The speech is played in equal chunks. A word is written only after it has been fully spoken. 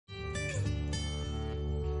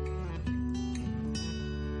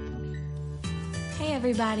Hey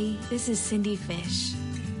everybody, this is Cindy Fish.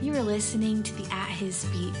 You are listening to the At His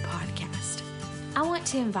Feet podcast. I want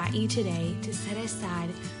to invite you today to set aside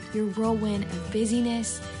your whirlwind of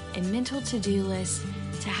busyness and mental to-do list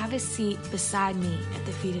to have a seat beside me at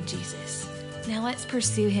the feet of Jesus. Now let's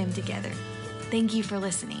pursue Him together. Thank you for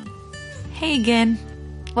listening. Hey again.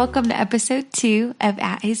 Welcome to episode 2 of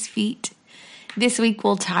At His Feet. This week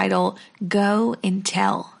we'll title Go and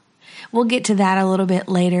Tell. We'll get to that a little bit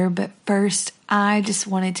later, but first I just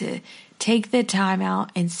wanted to take the time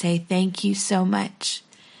out and say thank you so much.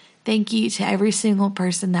 Thank you to every single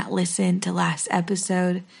person that listened to last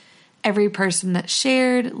episode, every person that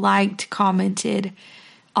shared, liked, commented,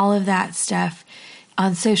 all of that stuff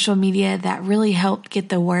on social media that really helped get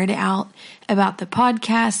the word out about the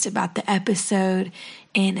podcast, about the episode.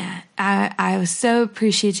 And I was so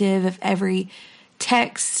appreciative of every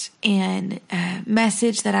text and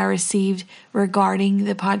message that I received regarding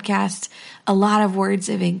the podcast. A lot of words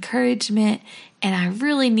of encouragement, and I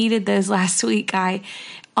really needed those last week. I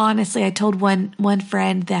told one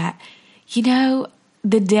friend that,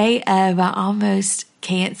 the day of, I almost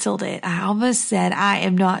canceled it. I almost said, I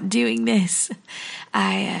am not doing this.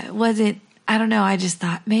 I just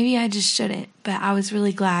thought maybe I just shouldn't, but I was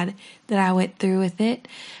really glad that I went through with it.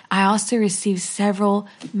 I also received several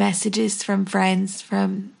messages from friends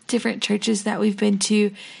from different churches that we've been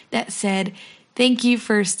to that said, thank you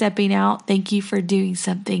for stepping out. Thank you for doing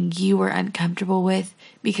something you were uncomfortable with,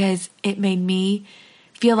 because it made me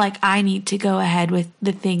feel like I need to go ahead with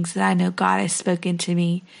the things that I know God has spoken to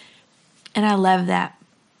me. And I love that.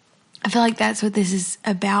 I feel like that's what this is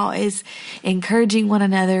about, is encouraging one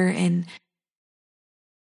another and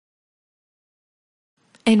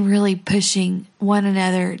really pushing one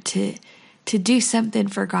another to do something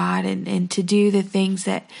for God and to do the things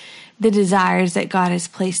that the desires that God has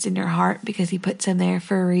placed in your heart, because He puts them there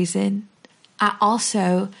for a reason. I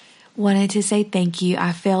also wanted to say thank you.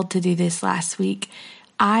 I failed to do this last week.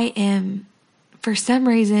 I am, for some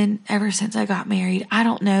reason, ever since I got married, I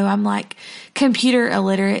don't know, I'm like computer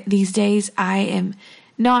illiterate these days. I am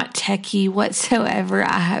not techie whatsoever.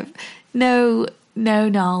 I have no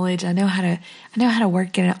knowledge. I know how to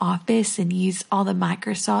work in an office and use all the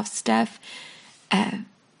Microsoft stuff,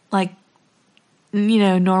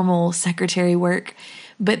 normal secretary work,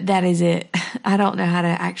 but that is it. I don't know how to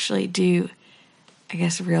actually do,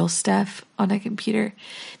 real stuff on a computer.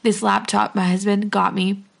 This laptop my husband got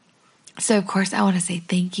me, so of course I want to say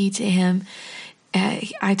thank you to him.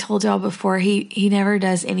 I told y'all before, he never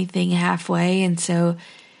does anything halfway, and so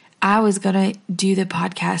I was going to do the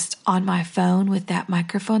podcast on my phone with that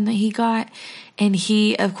microphone that he got. And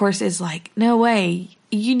he, of course, is like, no way.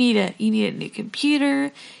 You need a new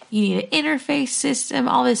computer. You need an interface system,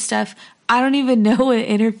 all this stuff. I don't even know what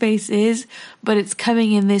an interface is, but it's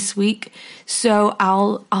coming in this week. So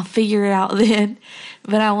I'll figure it out then.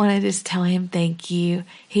 But I want to just tell him thank you.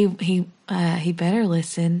 He better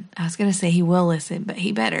listen. I was going to say he will listen, but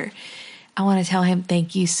he better. I want to tell him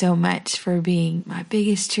thank you so much for being my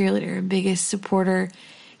biggest cheerleader and biggest supporter.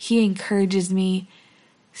 He encourages me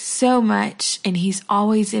so much, and he's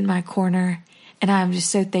always in my corner, and I'm just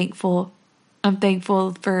so thankful. I'm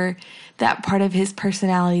thankful for that part of his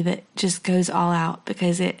personality that just goes all out,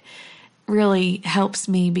 because it really helps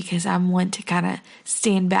me, because I'm one to kind of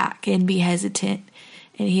stand back and be hesitant,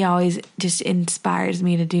 and he always just inspires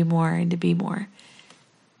me to do more and to be more.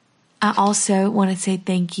 I also want to say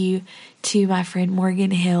thank you to my friend Morgan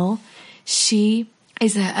Hill. She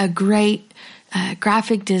is a great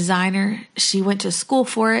graphic designer. She went to school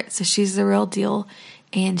for it, so she's the real deal.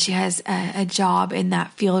 And she has a job in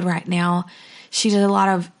that field right now. She does a lot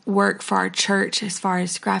of work for our church as far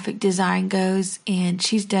as graphic design goes. And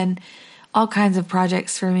she's done all kinds of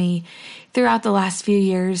projects for me throughout the last few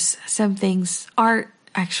years. Some things, art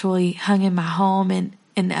actually hung in my home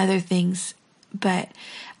and other things. But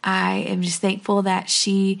I am just thankful that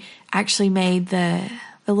she actually made the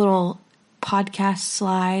little podcast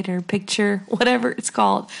slide or picture, whatever it's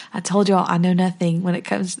called. I told y'all I know nothing when it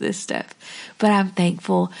comes to this stuff, but I'm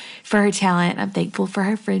thankful for her talent. I'm thankful for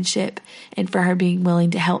her friendship and for her being willing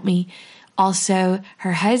to help me. Also,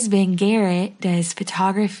 her husband, Garrett, does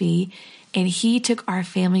photography, and he took our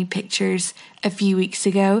family pictures a few weeks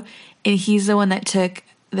ago, and he's the one that took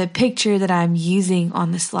the picture that I'm using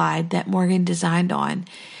on the slide that Morgan designed on.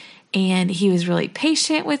 And he was really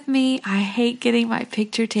patient with me. I hate getting my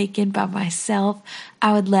picture taken by myself.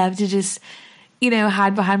 I would love to just,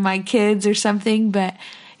 hide behind my kids or something. But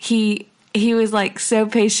he was like so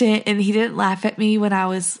patient, and he didn't laugh at me when I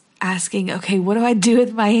was asking, okay, what do I do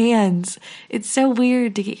with my hands? It's so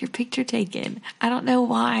weird to get your picture taken. I don't know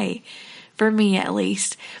why. for me at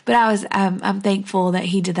least. But I'm thankful that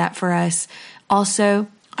he did that for us. Also,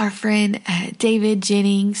 our friend David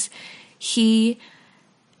Jennings,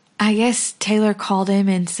 I guess Taylor called him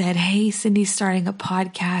and said, "Hey, Cindy's starting a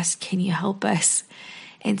podcast. Can you help us?"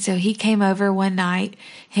 And so he came over one night,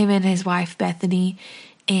 him and his wife Bethany,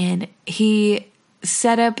 and he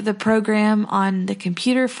set up the program on the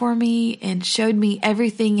computer for me and showed me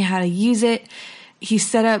everything, how to use it. He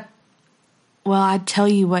set up, well, I'd tell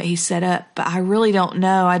you what he set up, but I really don't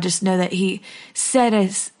know. I just know that he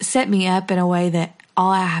set me up in a way that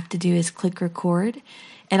all I have to do is click record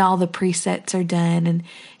and all the presets are done. And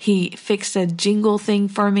he fixed a jingle thing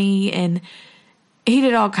for me and he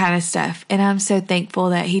did all kind of stuff. And I'm so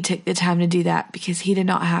thankful that he took the time to do that because he did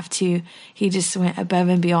not have to. He just went above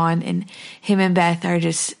and beyond. And him and Beth are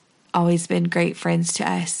just always been great friends to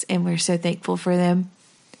us. And we're so thankful for them.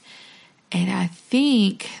 And I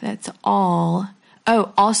think that's all.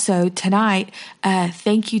 Oh, also tonight,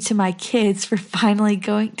 thank you to my kids for finally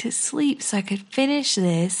going to sleep so I could finish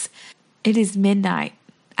this. It is midnight,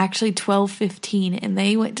 actually 12:15, and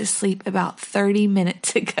they went to sleep about 30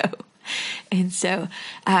 minutes ago. And so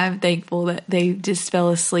I'm thankful that they just fell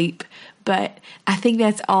asleep. But I think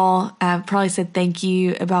that's all. I've probably said thank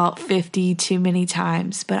you about 50 too many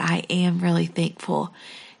times, but I am really thankful.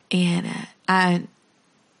 And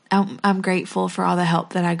I'm grateful for all the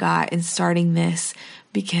help that I got in starting this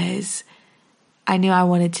because I knew I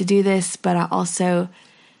wanted to do this, but I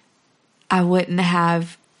wouldn't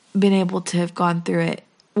have been able to have gone through it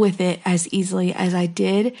with it as easily as I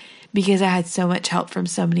did because I had so much help from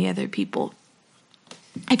so many other people.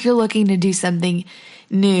 If you're looking to do something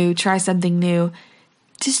new, try something new,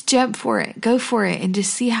 just jump for it, go for it, and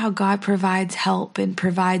just see how God provides help and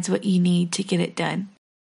provides what you need to get it done.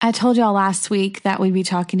 I told y'all last week that we'd be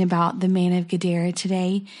talking about the man of Gadara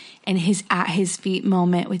today and his at his feet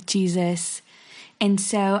moment with Jesus. And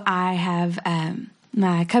so I have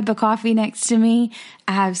my cup of coffee next to me.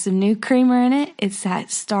 I have some new creamer in it. It's that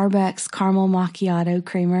Starbucks caramel macchiato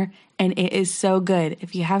creamer, and it is so good.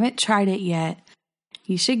 If you haven't tried it yet,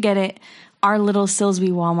 you should get it. Our little Silsby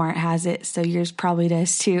Walmart has it, so yours probably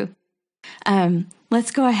does too. Let's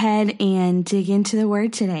go ahead and dig into the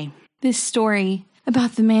word today. This story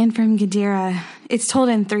about the man from Gadara, it's told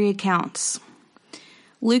in 3 accounts.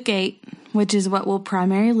 Luke 8, which is what we'll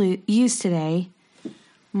primarily use today,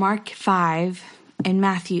 Mark 5, and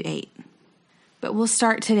Matthew 8. But we'll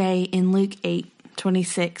start today in Luke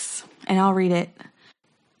 8:26, and I'll read it.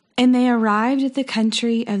 And they arrived at the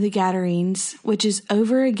country of the Gadarenes, which is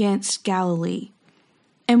over against Galilee.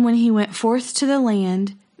 And when he went forth to the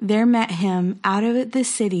land, there met him out of the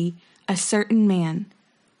city a certain man,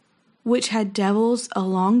 which had devils a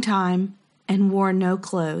long time, and wore no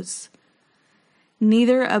clothes,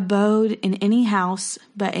 neither abode in any house,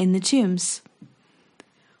 but in the tombs.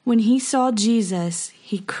 When he saw Jesus,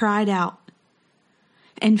 he cried out,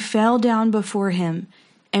 and fell down before him,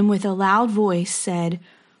 and with a loud voice said,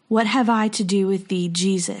 What have I to do with thee,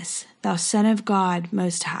 Jesus, thou Son of God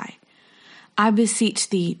Most High? I beseech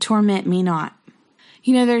thee, torment me not.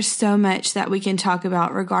 You know, there's so much that we can talk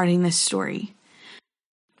about regarding this story.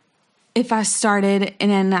 If I started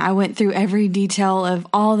and then I went through every detail of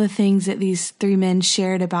all the things that these 3 men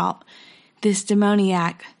shared about this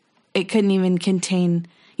demoniac, it couldn't even contain,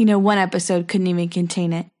 one episode couldn't even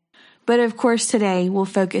contain it. But of course today we'll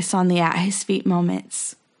focus on the at his feet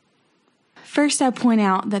moments. First, I point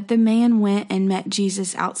out that the man went and met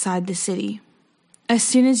Jesus outside the city. As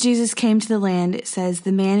soon as Jesus came to the land, it says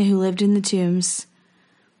the man who lived in the tombs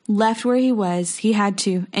left where he was, he had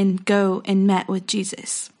to, and go and met with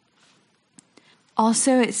Jesus.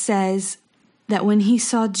 Also, it says that when he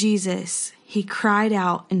saw Jesus, he cried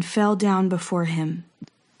out and fell down before him.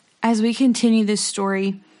 As we continue this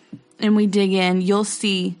story and we dig in, you'll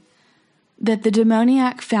see that the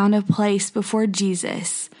demoniac found a place before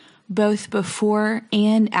Jesus, both before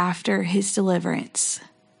and after his deliverance.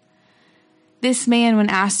 This man, when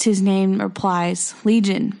asked his name, replies,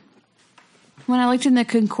 Legion. When I looked in the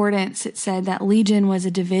concordance, it said that Legion was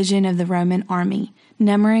a division of the Roman army,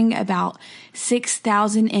 numbering about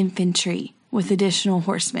 6,000 infantry with additional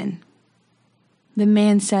horsemen. The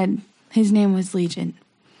man said his name was Legion.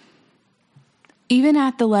 Even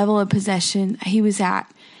at the level of possession he was at,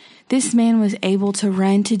 this man was able to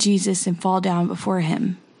run to Jesus and fall down before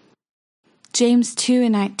him. James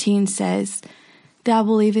 2:19 says, Thou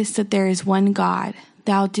believest that there is one God,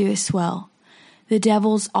 thou doest well. The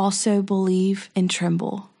devils also believe and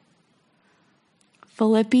tremble.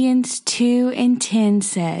 Philippians 2:10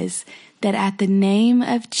 says that at the name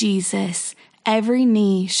of Jesus, every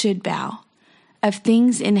knee should bow, of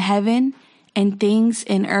things in heaven and things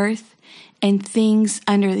in earth and things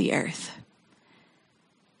under the earth.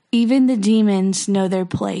 Even the demons know their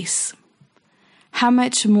place. How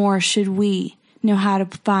much more should we know how to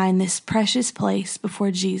find this precious place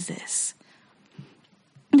before Jesus?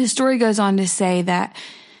 The story goes on to say that,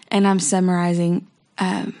 and I'm summarizing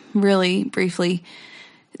really briefly,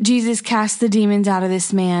 Jesus casts the demons out of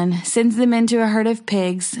this man, sends them into a herd of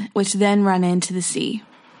pigs, which then run into the sea.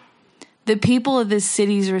 The people of this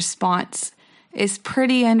city's response is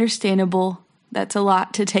pretty understandable. That's a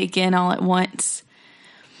lot to take in all at once.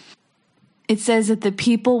 It says that the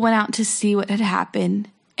people went out to see what had happened,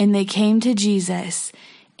 and they came to Jesus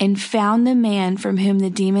and found the man from whom the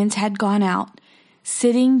demons had gone out,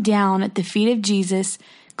 sitting down at the feet of Jesus,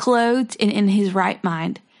 clothed and in his right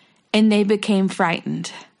mind, and they became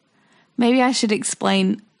frightened. Maybe I should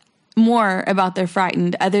explain more about their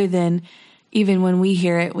frightened, other than even when we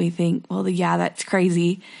hear it, we think, well, yeah, that's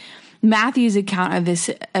crazy. Matthew's account of this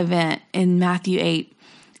event in Matthew 8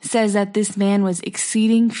 says that this man was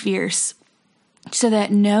exceeding fierce, so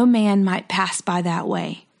that no man might pass by that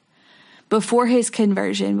way. Before his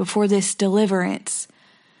conversion, before this deliverance,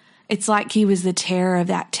 it's like he was the terror of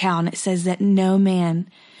that town. It says that no man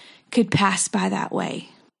could pass by that way.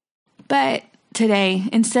 But today,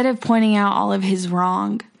 instead of pointing out all of his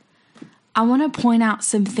wrong, I want to point out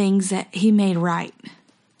some things that he made right,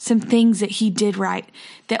 some things that he did right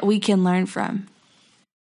that we can learn from.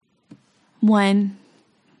 One,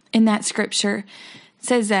 in that scripture,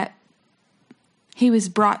 says that he was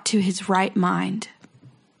brought to his right mind.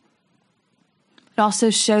 It also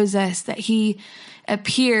shows us that he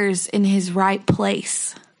appears in his right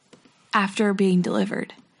place after being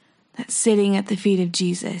delivered. That's sitting at the feet of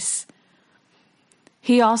Jesus.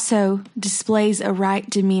 He also displays a right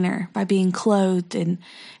demeanor by being clothed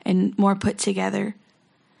and more put together.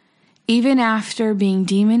 Even after being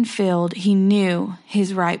demon-filled, he knew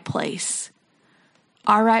his right place.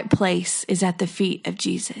 Our right place is at the feet of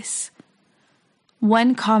Jesus.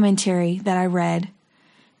 One commentary that I read,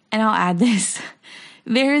 and I'll add this,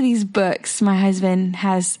 there are these books. My husband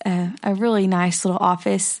has a really nice little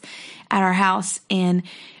office at our house, and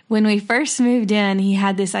when we first moved in, he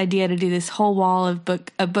had this idea to do this whole wall of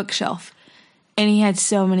a bookshelf, and he had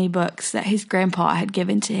so many books that his grandpa had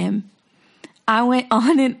given to him. I went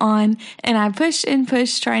on, and I pushed and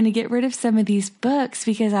pushed trying to get rid of some of these books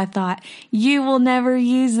because I thought, you will never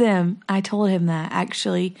use them. I told him that,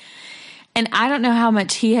 actually. And I don't know how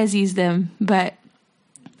much he has used them, but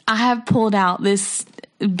I have pulled out this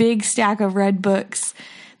big stack of red books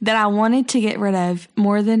that I wanted to get rid of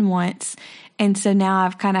more than once. And so now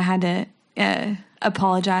I've kind of had to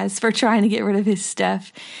apologize for trying to get rid of his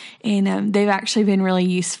stuff. And they've actually been really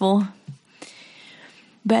useful.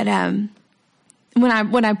 But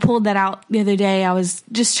when I pulled that out the other day, I was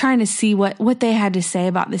just trying to see what they had to say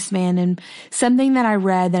about this man. And something that I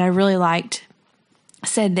read that I really liked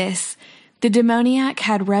said this: the demoniac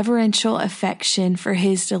had reverential affection for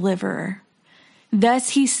his deliverer.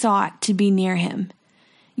 Thus he sought to be near him,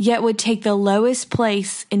 yet would take the lowest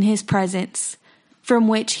place in his presence, from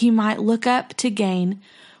which he might look up to gain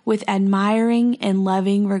with admiring and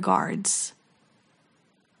loving regards.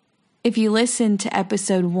 If you listen to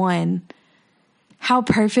episode 1, how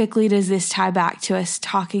perfectly does this tie back to us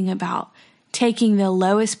talking about taking the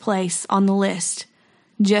lowest place on the list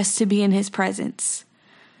just to be in his presence?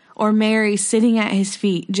 Or Mary sitting at his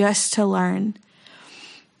feet just to learn.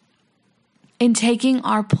 In taking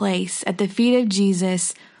our place at the feet of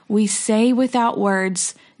Jesus, we say without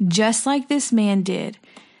words, just like this man did,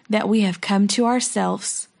 that we have come to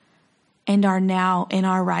ourselves and are now in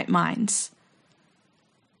our right minds.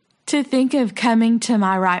 To think of coming to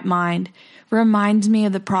my right mind reminds me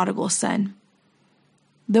of the prodigal son.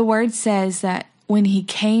 The word says that when he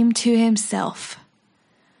came to himself,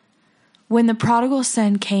 when the prodigal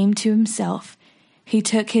son came to himself, he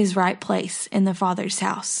took his right place in the Father's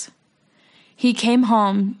house. He came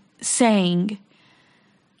home saying,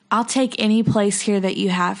 I'll take any place here that you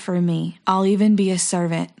have for me. I'll even be a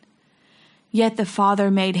servant. Yet the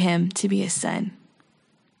Father made him to be a son.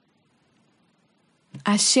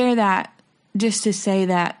 I share that just to say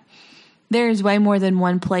that there is way more than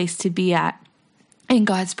one place to be at in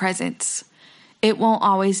God's presence. It won't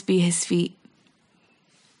always be his feet.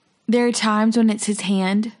 There are times when it's his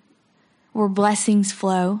hand, where blessings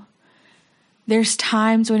flow. There's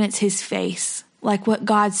times when it's his face, like what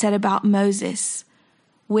God said about Moses.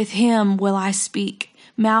 With him will I speak,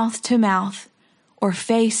 mouth to mouth, or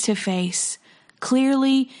face to face,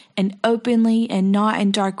 clearly and openly and not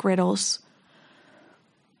in dark riddles.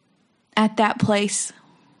 At that place,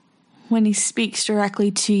 when he speaks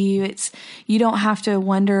directly to you. You don't have to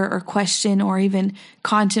wonder or question or even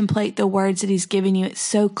contemplate the words that he's given you. It's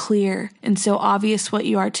so clear and so obvious what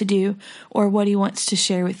you are to do or what he wants to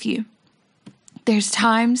share with you. There's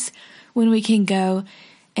times when we can go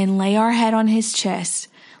and lay our head on his chest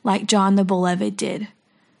like John the Beloved did.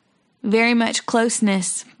 Very much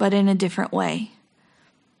closeness, but in a different way.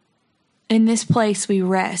 In this place, we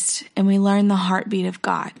rest and we learn the heartbeat of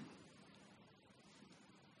God.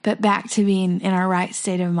 But back to being in our right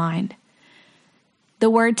state of mind. The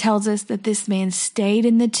word tells us that this man stayed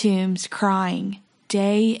in the tombs crying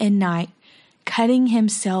day and night, cutting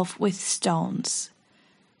himself with stones.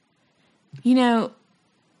 You know,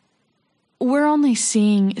 we're only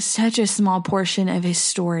seeing such a small portion of his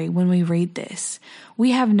story when we read this.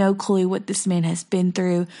 We have no clue what this man has been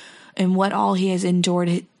through and what all he has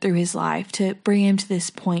endured through his life to bring him to this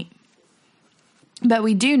point. But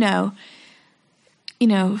we do know,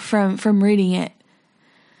 from reading it,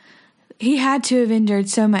 he had to have endured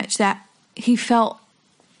so much that he felt,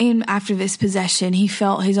 and after this possession, he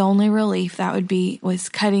felt his only relief was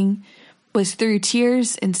through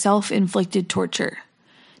tears and self-inflicted torture,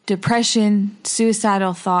 depression,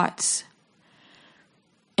 suicidal thoughts,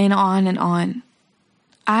 and on and on.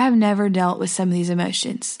 I have never dealt with some of these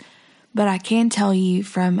emotions, but I can tell you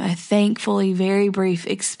from a thankfully very brief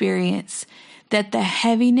experience that the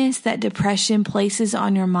heaviness that depression places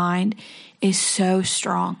on your mind is so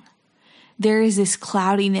strong. There is this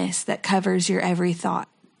cloudiness that covers your every thought.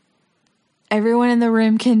 Everyone in the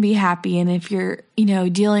room can be happy, and if you're,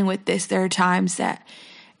 dealing with this, there are times that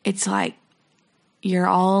it's like you're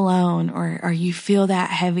all alone or you feel that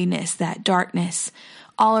heaviness, that darkness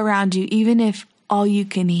all around you, even if all you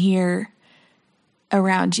can hear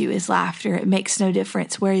around you is laughter. It makes no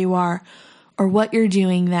difference where you are or what you're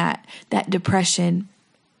doing, that depression,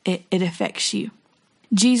 it affects you.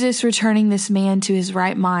 Jesus returning this man to his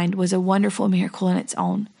right mind was a wonderful miracle in its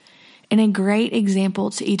own, and a great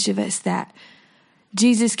example to each of us that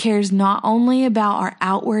Jesus cares not only about our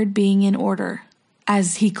outward being in order,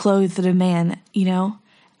 as he clothed a man,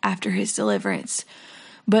 after his deliverance,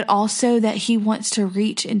 but also that he wants to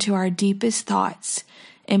reach into our deepest thoughts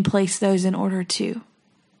and place those in order too.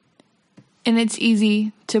 And it's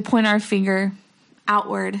easy to point our finger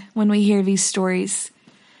outward when we hear these stories.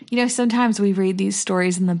 Sometimes we read these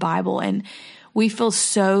stories in the Bible and we feel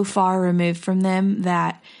so far removed from them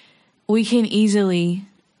that we can easily,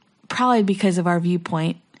 probably because of our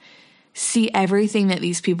viewpoint, see everything that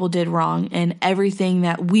these people did wrong and everything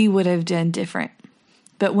that we would have done different.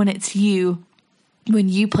 But when it's you, when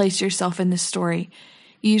you place yourself in the story,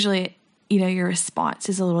 usually, your response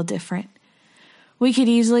is a little different. We could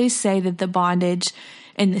easily say that the bondage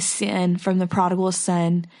and the sin from the prodigal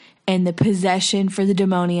son and the possession for the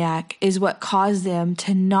demoniac is what caused them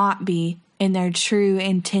to not be in their true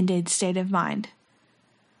intended state of mind.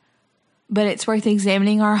 But it's worth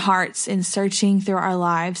examining our hearts and searching through our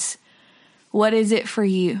lives. What is it for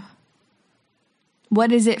you?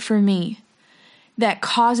 What is it for me that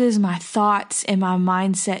causes my thoughts and my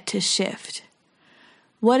mindset to shift?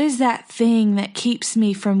 What is that thing that keeps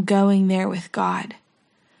me from going there with God?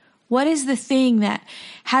 What is the thing that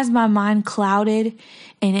has my mind clouded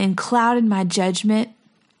and clouded my judgment,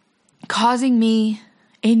 causing me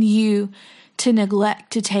and you to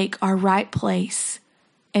neglect to take our right place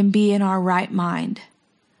and be in our right mind,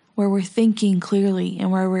 where we're thinking clearly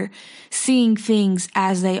and where we're seeing things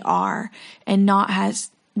as they are and not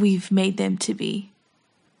as we've made them to be?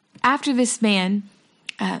 After this man,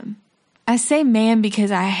 I say man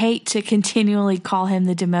because I hate to continually call him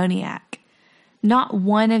the demoniac. Not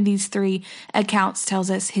one of these three accounts tells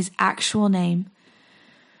us his actual name.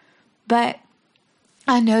 But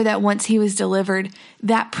I know that once he was delivered,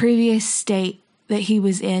 that previous state that he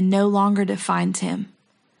was in no longer defines him.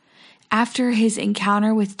 After his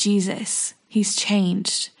encounter with Jesus, he's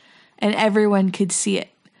changed, and everyone could see it.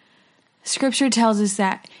 Scripture tells us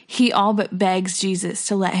that he all but begs Jesus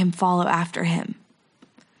to let him follow after him,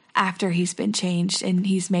 after he's been changed and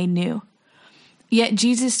he's made new. Yet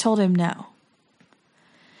Jesus told him no.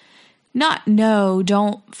 Not no,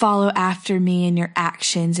 don't follow after me in your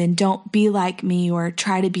actions and don't be like me or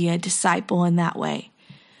try to be a disciple in that way.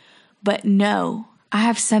 But no, I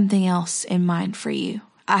have something else in mind for you.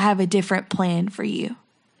 I have a different plan for you.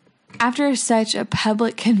 After such a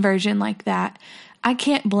public conversion like that, I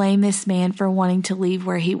can't blame this man for wanting to leave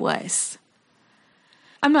where he was.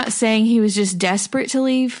 I'm not saying he was just desperate to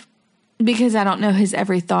leave, because I don't know his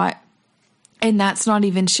every thought. And that's not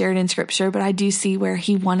even shared in Scripture, but I do see where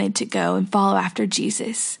he wanted to go and follow after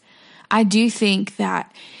Jesus. I do think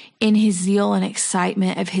that in his zeal and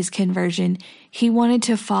excitement of his conversion, he wanted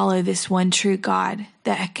to follow this one true God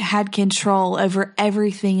that had control over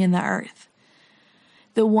everything in the earth,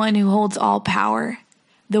 the one who holds all power,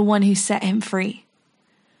 the one who set him free.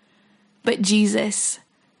 But Jesus,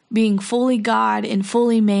 being fully God and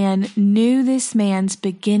fully man, knew this man's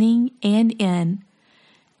beginning and end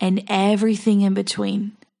and everything in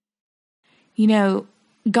between. You know,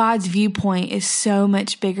 God's viewpoint is so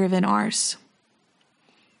much bigger than ours.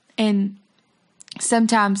 And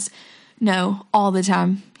sometimes, no, all the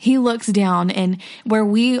time, he looks down, and where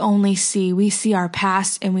we see our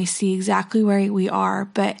past and we see exactly where we are,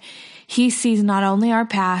 but he sees not only our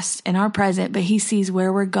past and our present, but he sees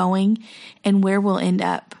where we're going and where we'll end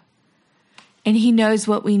up. And he knows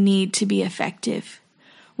what we need to be effective.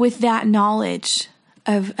 With that knowledge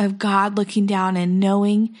of God looking down and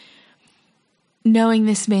knowing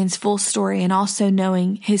this man's full story, and also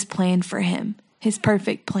knowing his plan for him, his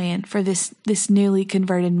perfect plan for this newly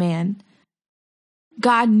converted man,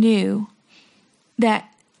 God knew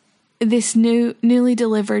that this newly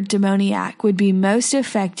delivered demoniac would be most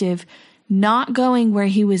effective not going where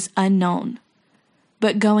he was unknown,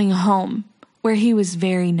 but going home where he was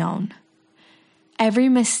very known. Every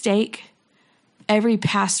mistake, every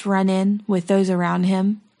past run-in with those around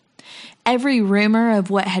him, every rumor of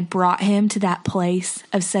what had brought him to that place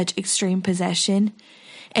of such extreme possession,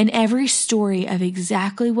 and every story of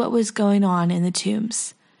exactly what was going on in the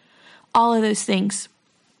tombs. All of those things.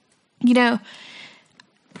 You know,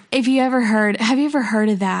 have you ever heard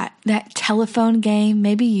of that telephone game?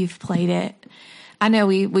 Maybe you've played it. I know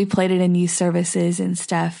we played it in youth services and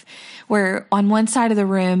stuff, where on one side of the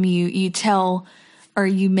room you tell, or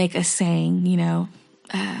you make a saying,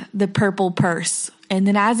 the purple purse. And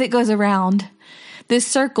then as it goes around this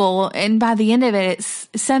circle, and by the end of it, it's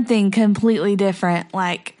something completely different.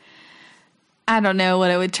 Like, I don't know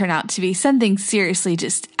what it would turn out to be. Something seriously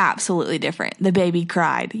just absolutely different. The baby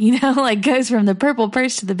cried, like goes from the purple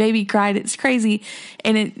purse to the baby cried. It's crazy.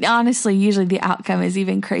 And it honestly, usually the outcome is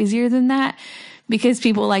even crazier than that, because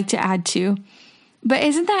people like to add to. But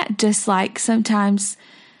isn't that just like sometimes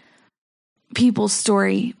people's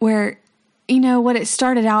story, where, what it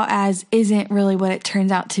started out as isn't really what it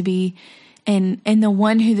turns out to be. And the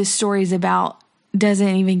one who the story's about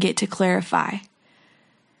doesn't even get to clarify.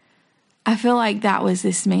 I feel like that was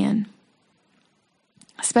this man,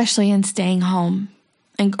 especially in staying home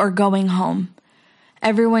or going home.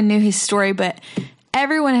 Everyone knew his story, but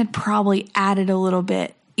everyone had probably added a little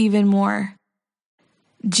bit, even more.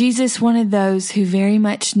 Jesus wanted those who very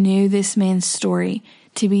much knew this man's story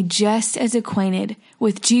to be just as acquainted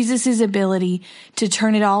with Jesus' ability to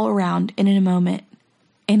turn it all around in a moment,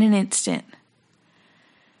 in an instant.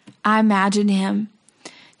 I imagine him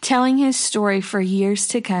telling his story for years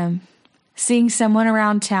to come, seeing someone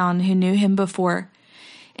around town who knew him before,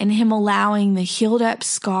 and him allowing the healed up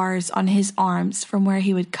scars on his arms from where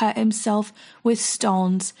he would cut himself with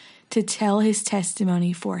stones to tell his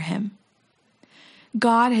testimony for him.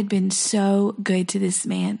 God had been so good to this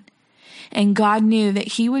man, and God knew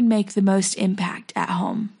that he would make the most impact at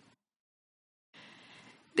home.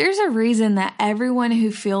 There's a reason that everyone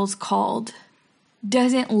who feels called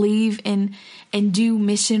doesn't leave and do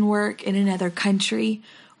mission work in another country,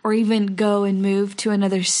 or even go and move to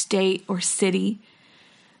another state or city.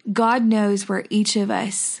 God knows where each of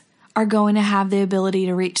us are going to have the ability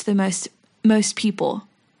to reach the most people.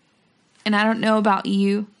 And I don't know about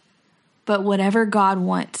you, but whatever God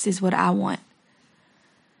wants is what I want.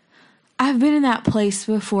 I've been in that place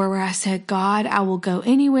before where I said, God, I will go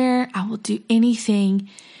anywhere, I will do anything,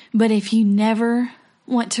 but if you never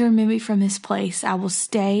want to remove me from this place, I will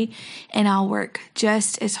stay and I'll work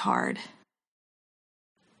just as hard.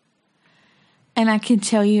 And I can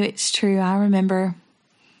tell you it's true. I remember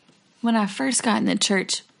when I first got in the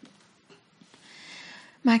church,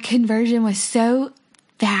 my conversion was so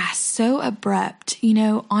fast, so abrupt.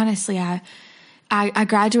 Honestly, I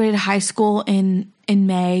graduated high school in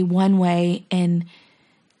May one way, and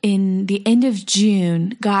in the end of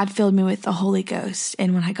June, God filled me with the Holy Ghost.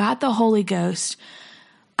 And when I got the Holy Ghost,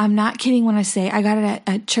 I'm not kidding when I say I got it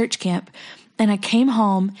at church camp. And I came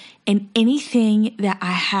home, and anything that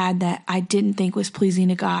I had that I didn't think was pleasing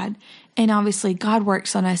to God, and obviously God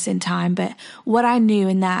works on us in time, but what I knew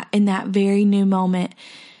in that very new moment,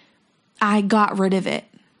 I got rid of it.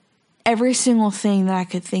 Every single thing that I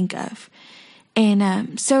could think of.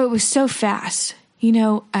 And so it was so fast.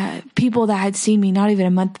 People that had seen me not even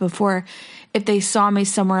a month before, if they saw me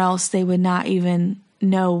somewhere else, they would not even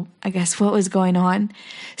know, I guess, what was going on.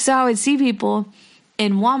 So I would see people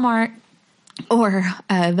in Walmart or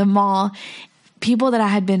the mall, people that I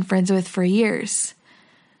had been friends with for years.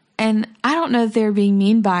 And I don't know if they were being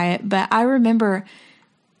mean by it, but I remember,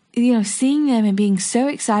 seeing them and being so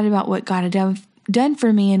excited about what God had done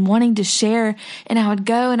for me and wanting to share. And I would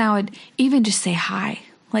go and I would even just say hi,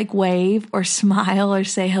 like wave or smile or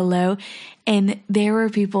say hello. And there were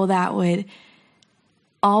people that would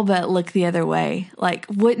all but look the other way, like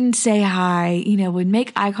wouldn't say hi, would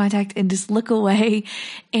make eye contact and just look away.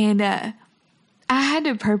 And I had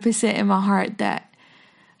to purpose it in my heart that,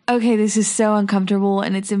 okay, this is so uncomfortable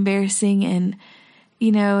and it's embarrassing. And,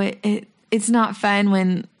 it's not fun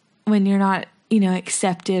when you're not,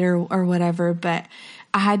 accepted or whatever. But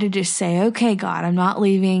I had to just say, okay, God, I'm not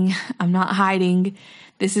leaving. I'm not hiding.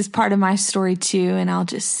 This is part of my story too. And I'll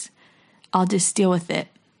just deal with it.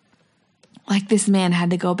 Like this man had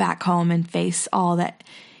to go back home and face all that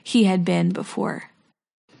he had been before.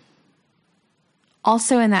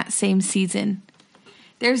 Also in that same season,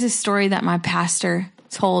 there's a story that my pastor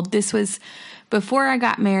told. This was before I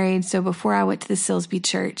got married, so before I went to the Silsby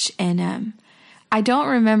church. And I don't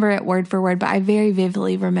remember it word for word, but I very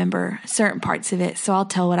vividly remember certain parts of it, so I'll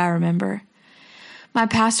tell what I remember. My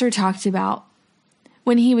pastor talked about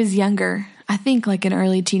when he was younger, I think like an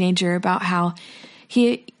early teenager, about how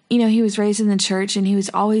he was raised in the church and he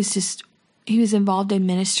was involved in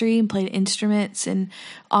ministry and played instruments and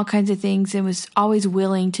all kinds of things and was always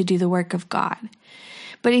willing to do the work of God.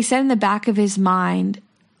 But he said in the back of his mind,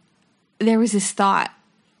 there was this thought,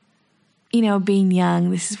 being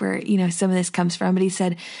young, this is where, some of this comes from, but he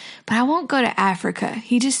said, but I won't go to Africa.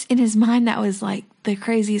 He just, in his mind, that was like the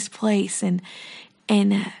craziest place. And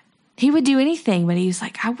he would do anything, but he was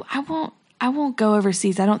like, I won't go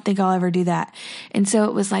overseas. I don't think I'll ever do that. And so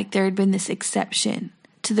it was like there had been this exception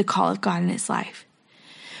to the call of God in his life.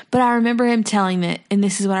 But I remember him telling it, and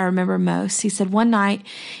this is what I remember most. He said one night,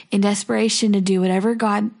 in desperation to do whatever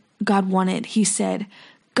God wanted, he said,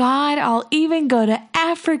 God, I'll even go to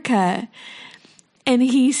Africa. And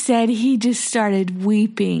he said he just started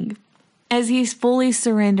weeping as he's fully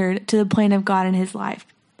surrendered to the plan of God in his life.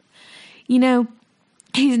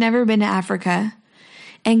 He's never been to Africa.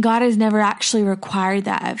 And God has never actually required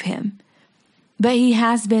that of him. But he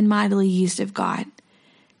has been mightily used of God.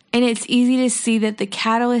 And it's easy to see that the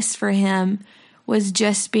catalyst for him was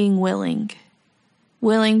just being willing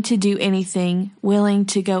to do anything, willing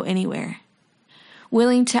to go anywhere,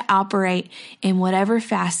 willing to operate in whatever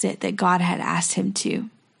facet that God had asked him to.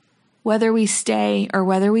 Whether we stay or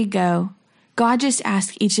whether we go, God just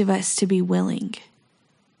asks each of us to be willing.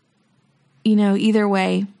 Either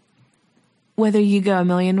way, whether you go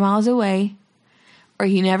 1,000,000 miles away or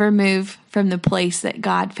you never move from the place that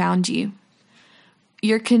God found you,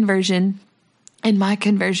 your conversion and my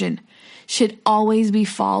conversion should always be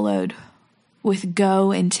followed with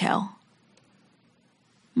go and tell.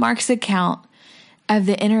 Mark's account of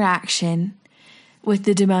the interaction with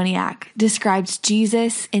the demoniac describes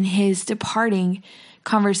Jesus in his departing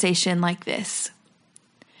conversation like this.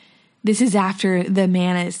 This is after the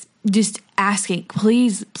man is just asking,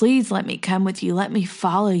 please let me come with you. Let me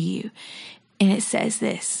follow you. And it says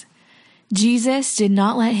this, Jesus did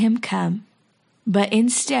not let him come, but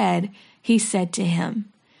instead he said to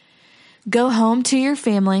him, go home to your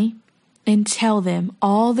family and tell them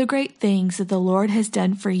all the great things that the Lord has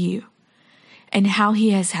done for you and how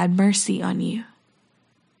he has had mercy on you.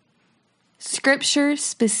 Scripture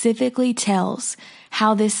specifically tells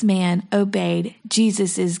how this man obeyed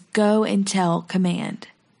Jesus' go and tell command.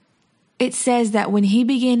 It says that when he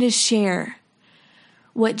began to share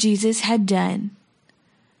what Jesus had done,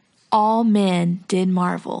 all men did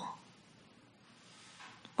marvel.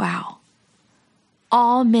 Wow.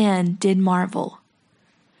 All men did marvel.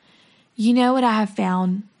 You know what I have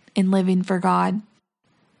found in living for God?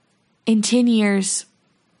 In 10 years,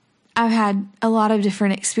 I've had a lot of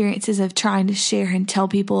different experiences of trying to share and tell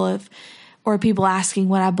people or people asking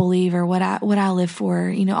what I believe or what I live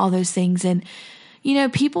for, all those things. And,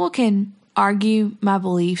 people can argue my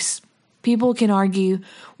beliefs. People can argue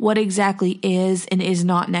what exactly is and is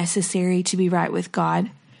not necessary to be right with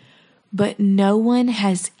God. But no one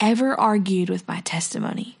has ever argued with my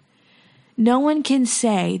testimony. No one can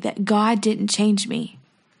say that God didn't change me.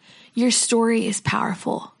 Your story is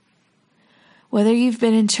powerful. Whether you've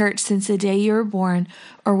been in church since the day you were born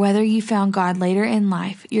or whether you found God later in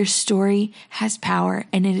life, your story has power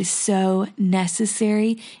and it is so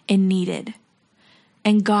necessary and needed.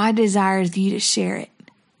 And God desires you to share it.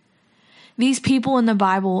 These people in the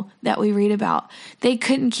Bible that we read about, they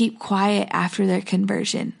couldn't keep quiet after their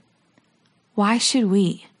conversion. Why should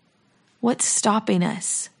we? What's stopping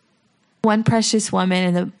us? One precious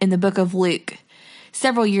woman in the book of Luke,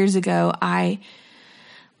 several years ago,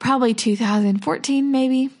 probably 2014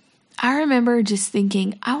 maybe, I remember just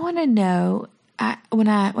thinking, I want to know. When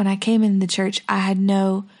I came in the church, I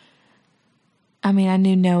knew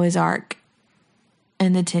Noah's Ark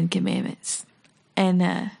and the Ten Commandments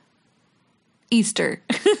and Easter.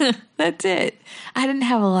 That's it. I didn't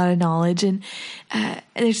have a lot of knowledge. And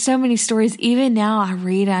there's so many stories. Even now I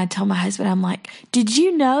read and I tell my husband, I'm like, did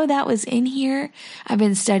you know that was in here? I've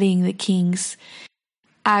been studying the Kings.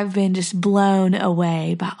 I've been just blown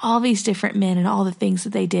away by all these different men and all the things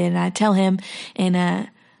that they did. And I tell him, and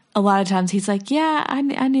a lot of times he's like, yeah, I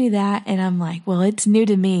knew that. And I'm like, well, it's new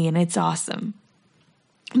to me and it's awesome.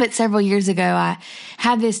 But several years ago, I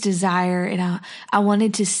had this desire and I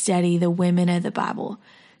wanted to study the women of the Bible.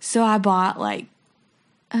 So I bought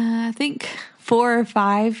I think 4 or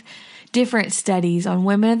 5 different studies on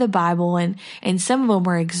women of the Bible. And some of them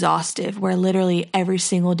were exhaustive, where literally every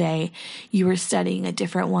single day you were studying a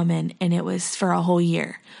different woman and it was for a whole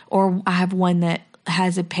year. Or I have one that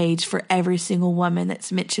has a page for every single woman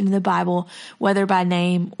that's mentioned in the Bible, whether by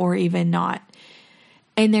name or even not.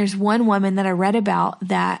 And there's one woman that I read about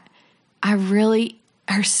that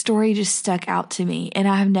her story just stuck out to me. And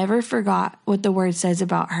I have never forgot what the word says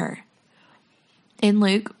about her. In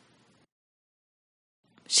Luke,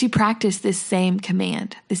 she practiced this same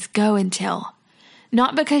command, this go and tell,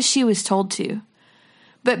 not because she was told to,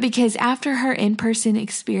 but because after her in-person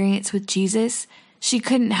experience with Jesus, she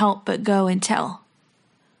couldn't help but go and tell.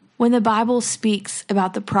 When the Bible speaks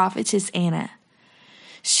about the prophetess Anna,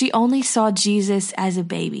 she only saw Jesus as a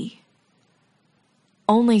baby.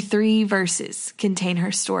 Only 3 verses contain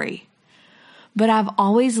her story. But I've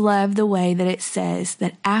always loved the way that it says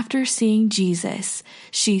that after seeing Jesus,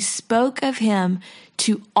 she spoke of him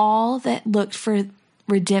to all that looked for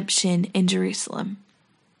redemption in Jerusalem.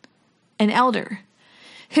 An elder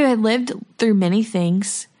who had lived through many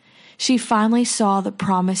things, she finally saw the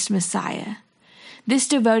promised Messiah. This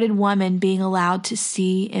devoted woman being allowed to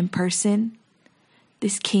see in person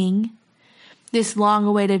this king, this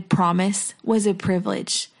long-awaited promise, was a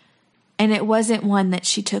privilege, and it wasn't one that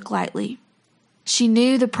she took lightly. She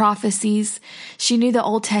knew the prophecies. She knew the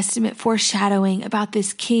Old Testament foreshadowing about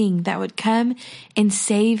this king that would come and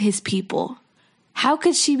save his people. How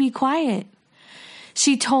could she be quiet?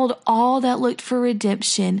 She told all that looked for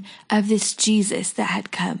redemption of this Jesus that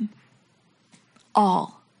had come.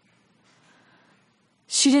 All.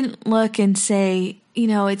 She didn't look and say,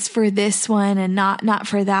 it's for this one and not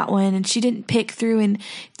for that one. And she didn't pick through and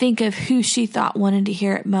think of who she thought wanted to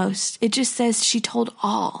hear it most. It just says she told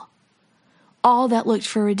all that looked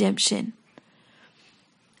for redemption.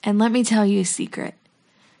 And let me tell you a secret.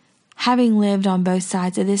 Having lived on both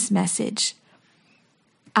sides of this message,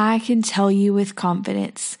 I can tell you with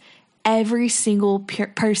confidence, every single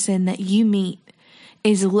person that you meet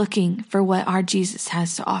is looking for what our Jesus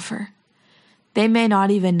has to offer. They may not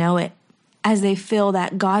even know it, as they fill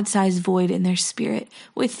that God-sized void in their spirit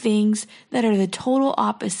with things that are the total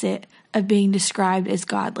opposite of being described as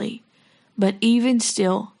godly. But even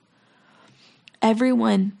still,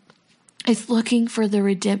 everyone is looking for the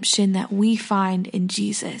redemption that we find in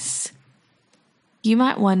Jesus. You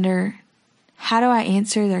might wonder, how do I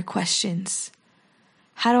answer their questions?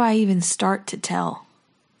 How do I even start to tell?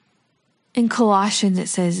 In Colossians, it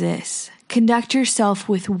says this: conduct yourself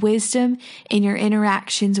with wisdom in your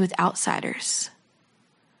interactions with outsiders.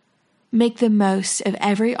 Make the most of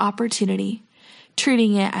every opportunity,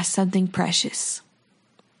 treating it as something precious.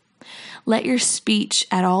 Let your speech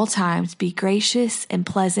at all times be gracious and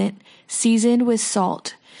pleasant, seasoned with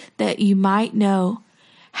salt, that you might know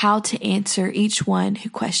how to answer each one who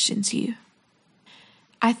questions you.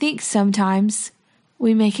 I think sometimes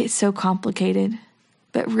we make it so complicated,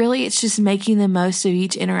 but really it's just making the most of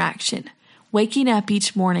each interaction. Waking up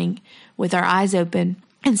each morning with our eyes open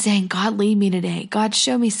and saying, God, lead me today. God,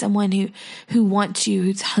 show me someone who wants you,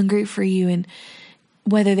 who's hungry for you, and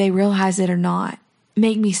whether they realize it or not,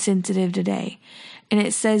 make me sensitive today. And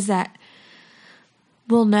it says that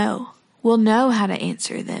we'll know how to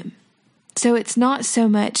answer them. So it's not so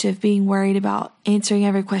much of being worried about answering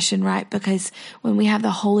every question right, because when we have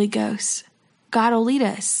the Holy Ghost, God will lead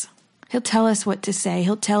us. He'll tell us what to say.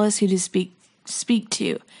 He'll tell us who to speak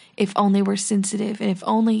to, if only we're sensitive and if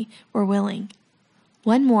only we're willing.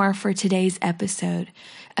 One more for today's episode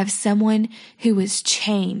of someone who was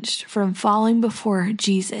changed from falling before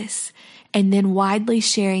Jesus and then widely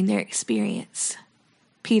sharing their experience.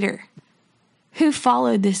 Peter, who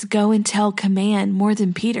followed this go and tell command more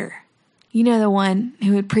than Peter. You know, the one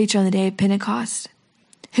who would preach on the day of Pentecost,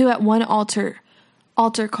 who at one altar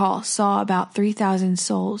call saw about 3,000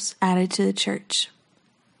 souls added to the church.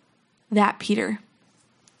 That Peter,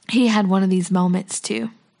 he had one of these moments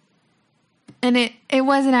too. And it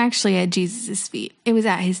wasn't actually at Jesus' feet. It was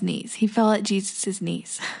at his knees. He fell at Jesus'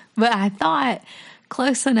 knees. But I thought,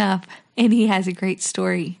 close enough, and he has a great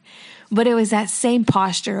story. But it was that same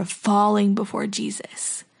posture of falling before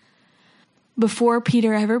Jesus. Before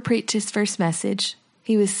Peter ever preached his first message,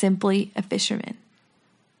 he was simply a fisherman.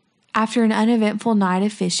 After an uneventful night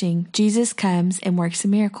of fishing, Jesus comes and works a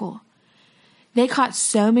miracle. They caught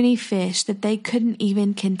so many fish that they couldn't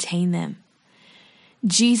even contain them.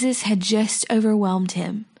 Jesus had just overwhelmed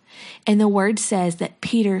him, and the word says that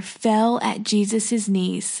Peter fell at Jesus'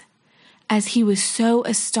 knees as he was so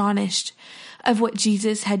astonished of what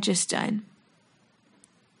Jesus had just done.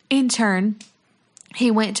 In turn, he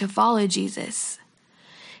went to follow Jesus.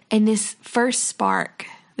 And this first spark,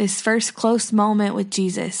 this first close moment with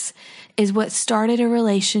Jesus is what started a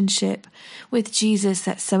relationship with Jesus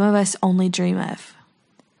that some of us only dream of.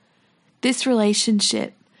 This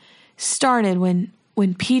relationship started when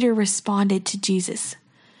Peter responded to Jesus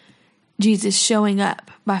showing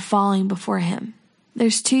up by falling before him.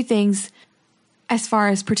 There's two things as far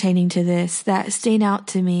as pertaining to this that stand out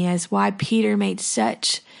to me as why Peter made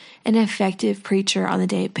such an effective preacher on the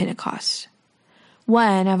day of Pentecost.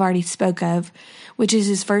 One I've already spoke of, which is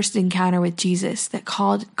his first encounter with Jesus that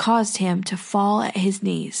caused him to fall at his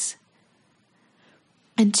knees.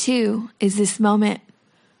 And two is this moment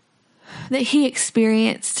that he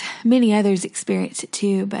experienced. Many others experienced it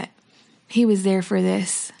too, but he was there for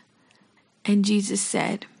this. And Jesus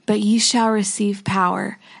said, "But ye shall receive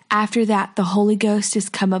power. After that the Holy Ghost is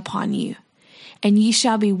come upon you. And ye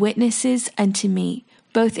shall be witnesses unto me,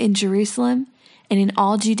 both in Jerusalem and in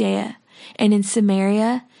all Judea and in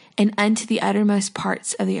Samaria and unto the uttermost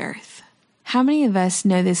parts of the earth." How many of us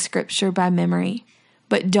know this scripture by memory,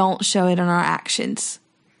 but don't show it on our actions?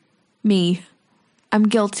 Me. I'm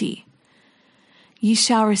guilty. Ye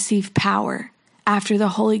shall receive power after the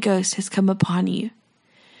Holy Ghost has come upon you.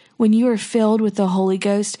 When you are filled with the Holy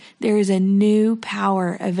Ghost, there is a new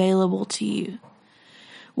power available to you.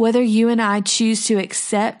 Whether you and I choose to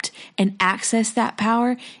accept and access that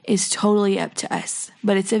power is totally up to us,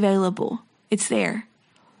 but it's available. It's there.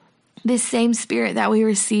 This same Spirit that we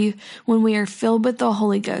receive when we are filled with the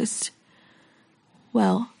Holy Ghost.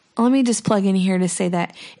 Well, let me just plug in here to say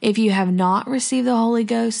that if you have not received the Holy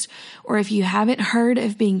Ghost, or if you haven't heard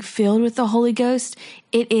of being filled with the Holy Ghost,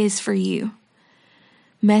 it is for you.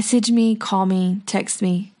 Message me, call me, text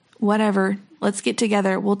me, whatever. Let's get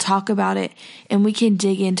together. We'll talk about it, and we can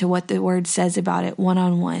dig into what the Word says about it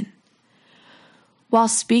one-on-one. While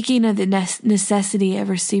speaking of the necessity of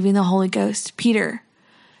receiving the Holy Ghost, Peter,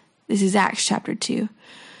 this is Acts chapter 2,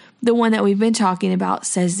 the one that we've been talking about,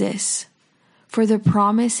 says this: "For the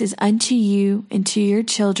promise is unto you and to your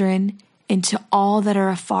children and to all that are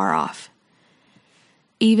afar off,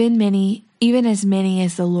 even as many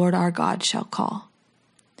as the Lord our God shall call."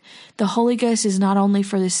 The Holy Ghost is not only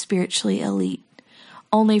for the spiritually elite,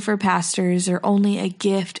 only for pastors, or only a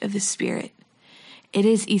gift of the Spirit. It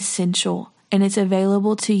is essential, and it's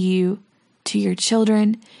available to you, to your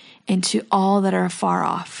children, and to all that are afar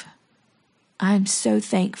off. I'm so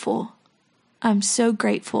thankful. I'm so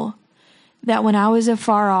grateful that when I was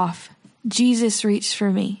afar off, Jesus reached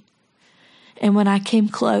for me. And when I came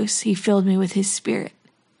close, he filled me with his Spirit.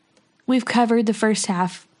 We've covered the first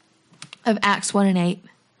half of Acts 1 and 8.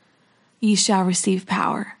 Ye shall receive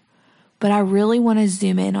power. But I really want to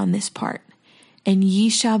zoom in on this part. And ye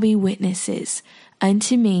shall be witnesses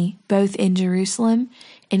unto me, both in Jerusalem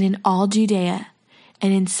and in all Judea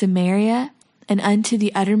and in Samaria and unto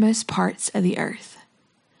the uttermost parts of the earth.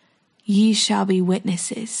 Ye shall be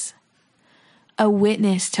witnesses. A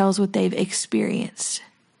witness tells what they've experienced.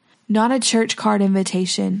 Not a church card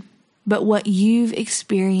invitation, but what you've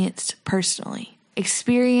experienced personally.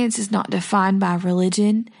 Experience is not defined by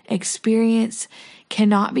religion. Experience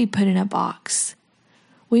cannot be put in a box.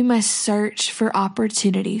 We must search for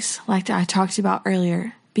opportunities, like I talked about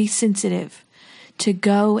earlier. Be sensitive to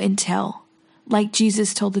go and tell, like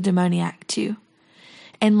Jesus told the demoniac to,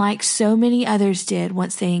 and like so many others did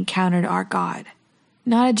once they encountered our God.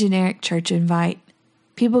 Not a generic church invite.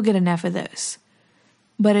 People get enough of those.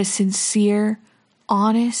 But a sincere,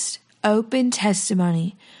 honest, open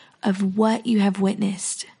testimony of what you have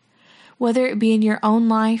witnessed, whether it be in your own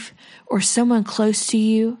life or someone close to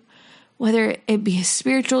you, whether it be a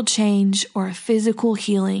spiritual change or a physical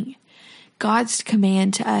healing. God's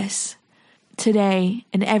command to us today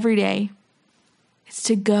and every day is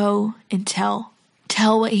to go and tell.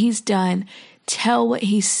 Tell what he's done. Tell what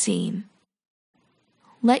he's seen.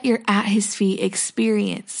 Let your at his feet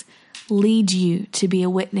experience lead you to be a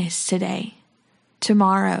witness today,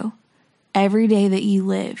 tomorrow, every day that you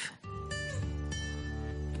live.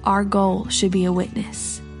 our goal should be a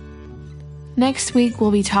witness. Next week,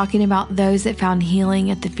 we'll be talking about those that found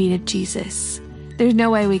healing at the feet of Jesus. There's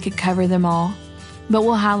no way we could cover them all, but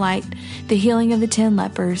we'll highlight the healing of the 10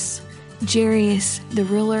 lepers, Jairus, the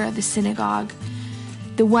ruler of the synagogue,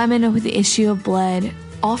 the woman with the issue of blood,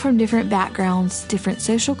 all from different backgrounds, different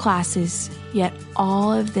social classes, yet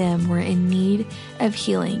all of them were in need of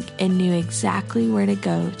healing and knew exactly where to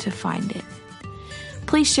go to find it.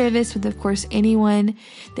 Please share this with, of course, anyone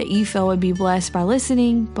that you feel would be blessed by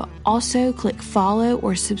listening, but also click follow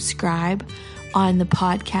or subscribe on the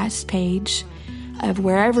podcast page of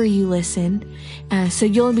wherever you listen, so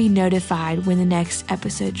you'll be notified when the next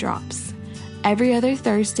episode drops every other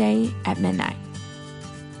Thursday at midnight.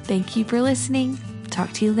 Thank you for listening.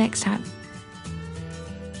 Talk to you next time.